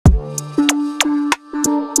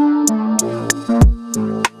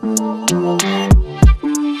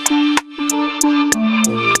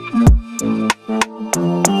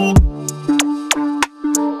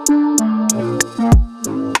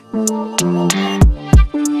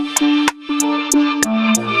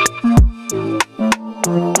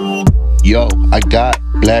I got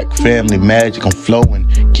black family magic, I'm flowing,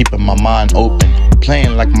 keeping my mind open,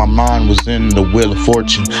 playing like my mind was in the wheel of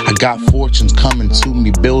fortune. I got fortunes coming to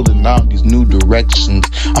me, building out these new directions.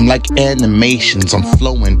 I'm like animations, I'm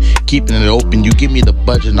flowing, keeping it open. You give me the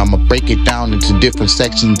budget, I'ma break it down into different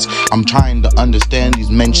sections. I'm trying to understand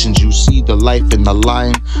these mentions. You see the life in the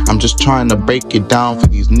line, I'm just trying to break it down for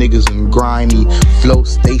these niggas in grimy flow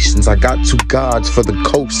stations. I got two gods for the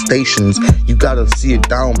coast stations. You gotta see it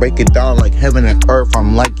down, break it down like heaven and earth.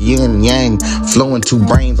 I'm like yin and yang, flowing two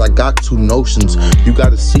brains. I got two notions. You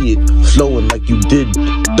gotta see it flowing like you did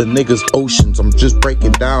the niggas oceans. I'm just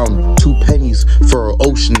breaking down 2 pennies for an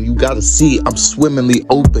ocean. You gotta see it, I'm swimmingly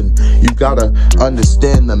open. You gotta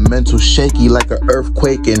understand the mental shaky like an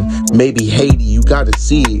earthquake and maybe Haiti. You gotta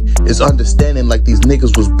see it, it's understanding like these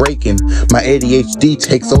niggas was breaking. My ADHD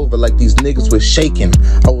takes over like these niggas was shaking.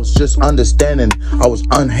 I was just understanding, I was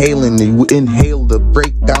unhailing. You inhale to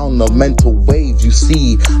break down the mental waves. You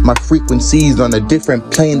see my frequencies on a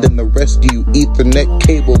different plane than the rest of you Ethernet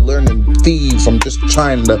cable learning thieves. I'm just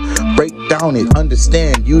trying to break down it,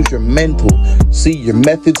 understand, use your mental, see your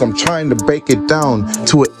methods. I'm trying to break it down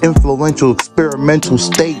to an influential experimental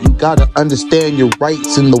state. You gotta understand your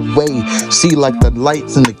rights in the way, see like the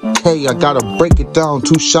lights in the K. I gotta break it down,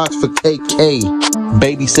 2 shots for KK.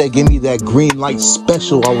 Baby said give me that green light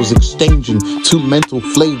special. I was exchanging 2 mental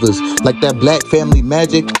flavors like that black family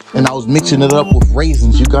magic, and I was mixing it up with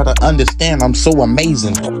raisins. You gotta understand I'm so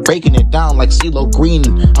amazing, breaking it down like CeeLo Green.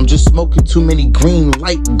 I'm just smoking too many green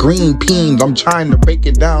light green peens. I'm trying to break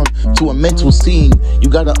it down to a mental scene. You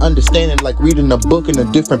gotta understand it like reading a book in a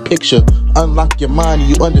different picture. Unlock your mind and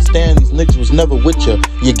you understand these niggas was never with you.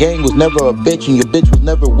 Your gang was never a bitch and your bitch was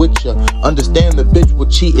never with you. Understand the bitch will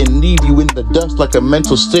cheat and leave you in the dust like a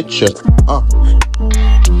mental stitcher.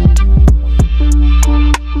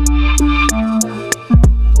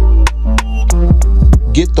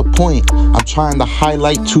 Get the point. I'm trying to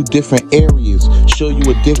highlight 2 different areas, show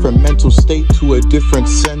you a different mental state to a different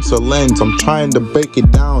sense or lens. I'm trying to break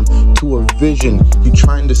it down to a vision. You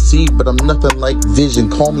trying to see, but I'm nothing like vision.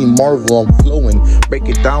 Call me Marvel, I'm flowing. Break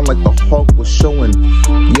it down like the Hulk was showing.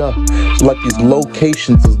 Yeah, like these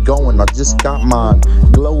locations is going. I just got mine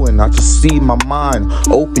glowing. I just see my mind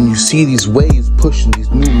open. You see these waves pushing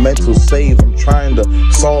these new mental saves. I'm trying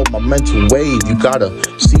to solve my mental wave. You gotta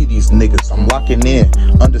see these niggas. I'm locking in.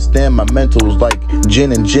 Understand my mentals like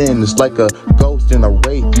gin and gin. It's like a ghost in a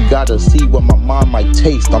wraith. You gotta see what my mind might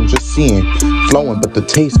taste. I'm just seeing, flowing, but the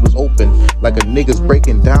taste was open like a nigga's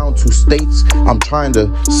breaking down 2 states. I'm trying to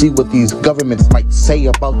see what these governments might say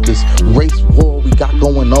about this race war we got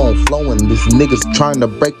going on, flowing. This nigga's trying to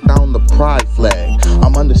break down the pride flag.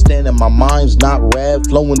 I'm understanding my mind's not rad,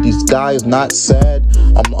 flowing. These guys not sad.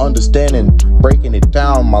 I'm understanding, breaking it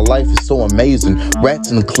down. My life is so amazing. Rats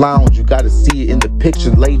and clowns, you gotta see it in the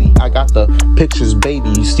picture, lady. I got the pictures, baby.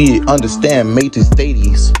 You see it, understand, made to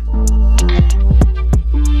stadies.